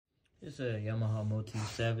It's a Yamaha Motif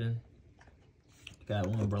 7. Got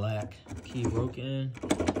one black key broken.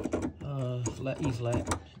 E flat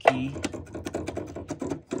key.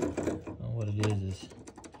 What it is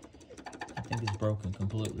I think it's broken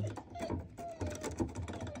completely.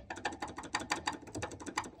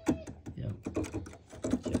 Yep.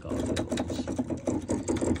 Check all the holes.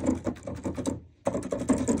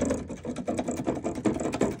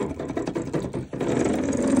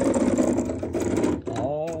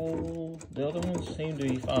 All the other ones seem to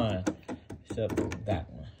be fine, except that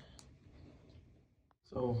one.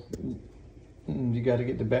 So you got to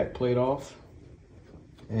get the back plate off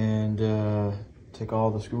and take all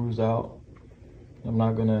the screws out. I'm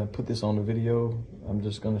not gonna put this on the video. I'm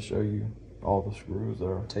just gonna show you all the screws that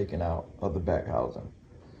are taken out of the back housing.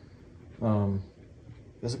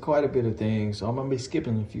 There's quite a bit of things, so I'm gonna be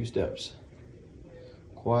skipping a few steps.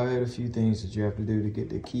 Quite a few things that you have to do to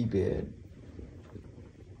get the key bed.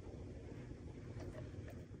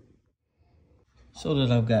 So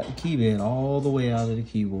that I've got the key bed all the way out of the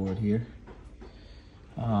keyboard here.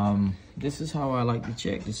 This is how I like to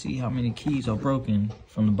check to see how many keys are broken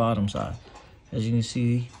from the bottom side. As you can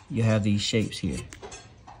see, you have these shapes here.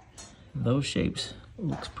 Those shapes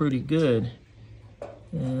looks pretty good.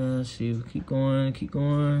 Let's see, keep going, keep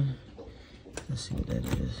going. Let's see what that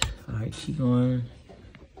is. All right, keep going.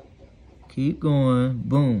 Keep going,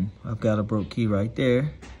 boom. I've got a broke key right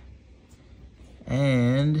there.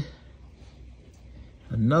 And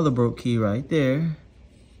another broke key right there.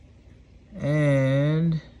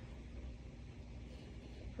 And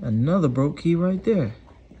another broke key right there.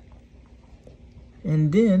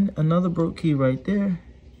 And then another broke key right there.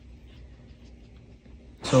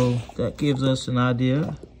 So that gives us an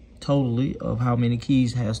idea totally of how many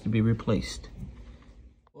keys has to be replaced.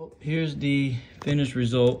 Well, here's the finished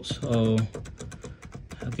result. So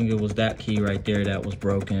I think it was that key right there that was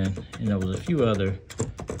broken, and there was a few other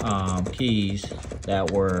keys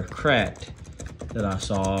that were cracked that I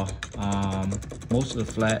saw. Most of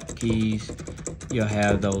the flat keys you'll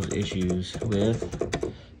have those issues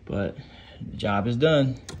with, but the job is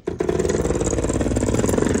done.